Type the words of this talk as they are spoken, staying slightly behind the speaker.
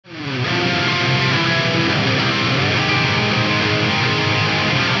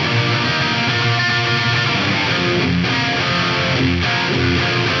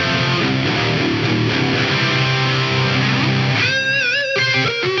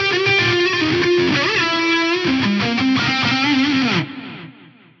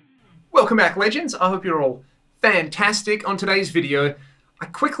Welcome back, legends. I hope you're all fantastic. On today's video, I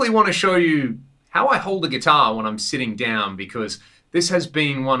quickly want to show you how I hold a guitar when I'm sitting down, because this has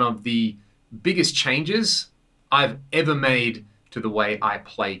been one of the biggest changes I've ever made to the way I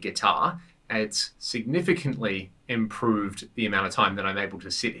play guitar. It's significantly improved the amount of time that I'm able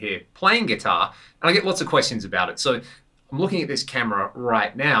to sit here playing guitar, and I get lots of questions about it. So I'm looking at this camera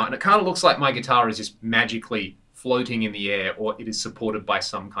right now, and it kind of looks like my guitar is just magically floating in the air, or it is supported by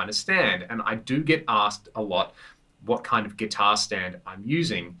some kind of stand. And I do get asked a lot what kind of guitar stand I'm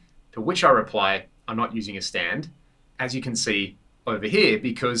using, to which I reply, I'm not using a stand, as you can see over here,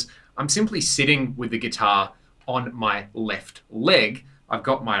 because I'm simply sitting with the guitar on my left leg. I've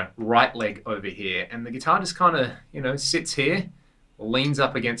got my right leg over here, and the guitar just kind of, sits here, leans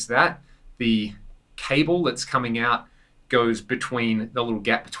up against that. The cable that's coming out goes between the little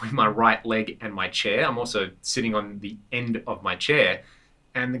gap between my right leg and my chair. I'm also sitting on the end of my chair,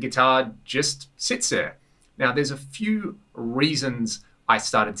 and the guitar just sits there. Now, there's a few reasons I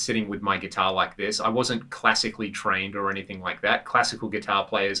started sitting with my guitar like this. I wasn't classically trained or anything like that. Classical guitar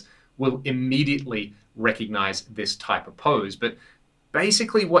players will immediately recognize this type of pose, but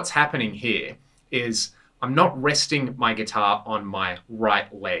basically what's happening here is I'm not resting my guitar on my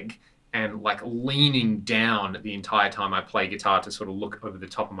right leg and like leaning down the entire time I play guitar to sort of look over the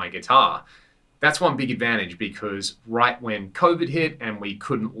top of my guitar. That's one big advantage, because right when COVID hit and we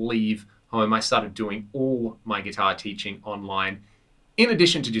couldn't leave home, I started doing all my guitar teaching online, in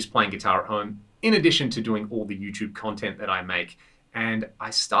addition to just playing guitar at home, in addition to doing all the YouTube content that I make. And I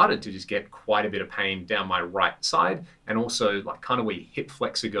started to just get quite a bit of pain down my right side, and also like kind of where your hip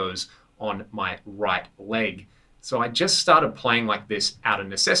flexor goes on my right leg. So I just started playing like this out of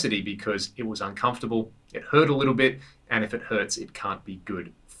necessity, because it was uncomfortable, it hurt a little bit, and if it hurts, it can't be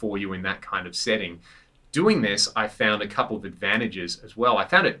good for you in that kind of setting. Doing this, I found a couple of advantages as well. I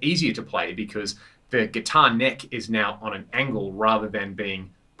found it easier to play because the guitar neck is now on an angle rather than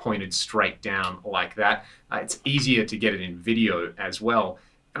being pointed straight down like that. It's easier to get it in video as well.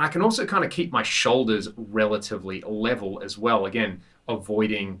 And I can also kind of keep my shoulders relatively level as well. Again,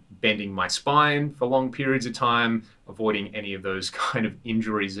 avoiding bending my spine for long periods of time, avoiding any of those kind of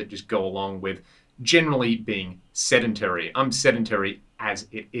injuries that just go along with generally being sedentary. I'm sedentary as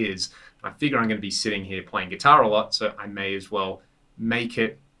it is. I figure I'm going to be sitting here playing guitar a lot, so I may as well make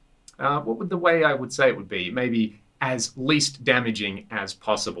it, what would the way I would say it would be? Maybe as least damaging as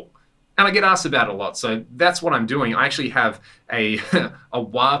possible. And I get asked about it a lot, so that's what I'm doing. I actually have a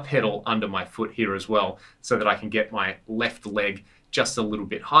wah pedal under my foot here as well, so that I can get my left leg just a little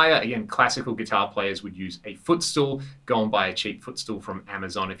bit higher. Again, classical guitar players would use a footstool. Go and buy a cheap footstool from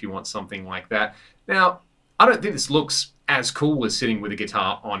Amazon if you want something like that. Now, I don't think this looks as cool as sitting with a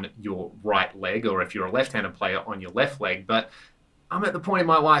guitar on your right leg, or if you're a left-handed player, on your left leg, but I'm at the point in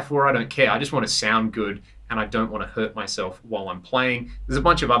my life where I don't care. I just want to sound good, and I don't want to hurt myself while I'm playing. There's a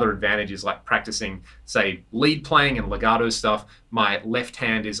bunch of other advantages, like practicing, say, lead playing and legato stuff. My left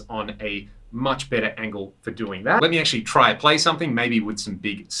hand is on a much better angle for doing that. Let me actually try play something, maybe with some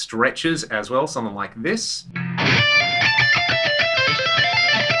big stretches as well, something like this.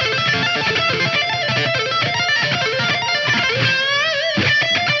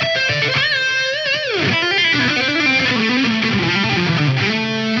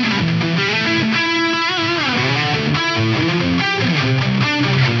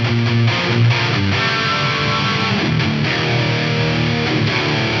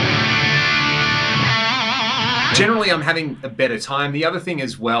 Generally, I'm having a better time. The other thing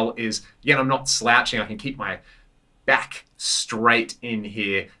as well is, again, I'm not slouching. I can keep my back straight in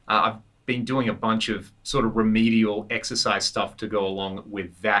here. I've been doing a bunch of sort of remedial exercise stuff to go along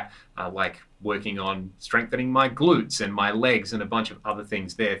with that, like working on strengthening my glutes and my legs and a bunch of other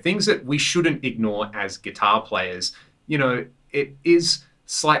things there. Things that we shouldn't ignore as guitar players. It is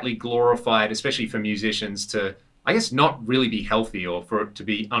slightly glorified, especially for musicians, to I guess not really be healthy, or for it to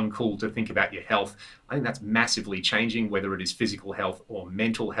be uncool to think about your health. I think that's massively changing, whether it is physical health or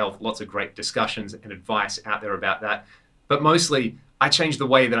mental health. Lots of great discussions and advice out there about that. But mostly, I changed the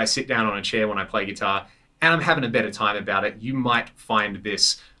way that I sit down on a chair when I play guitar, and I'm having a better time about it. You might find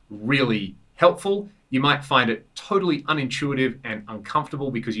this really helpful. You might find it totally unintuitive and uncomfortable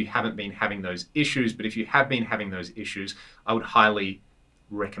because you haven't been having those issues. But if you have been having those issues, I would highly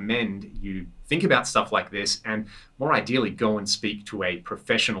recommend you think about stuff like this, and more ideally go and speak to a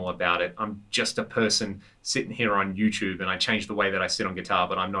professional about it. I'm just a person sitting here on YouTube, and I changed the way that I sit on guitar,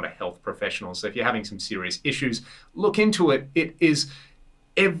 but I'm not a health professional. So if you're having some serious issues, look into it. It is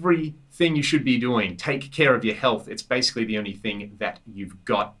everything you should be doing. Take care of your health. It's basically the only thing that you've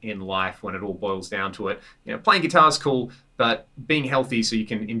got in life when it all boils down to it. You know, playing guitar is cool, but being healthy so you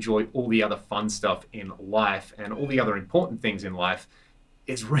can enjoy all the other fun stuff in life and all the other important things in life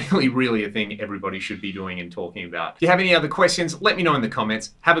is really, really a thing everybody should be doing and talking about. If you have any other questions, let me know in the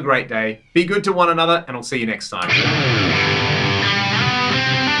comments. Have a great day. Be good to one another, and I'll see you next time.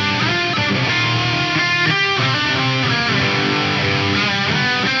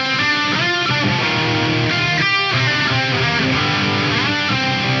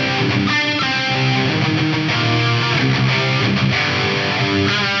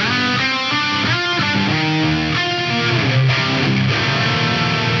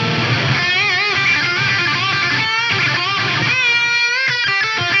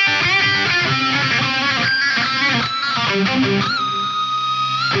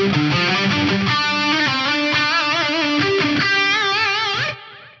 Thank you.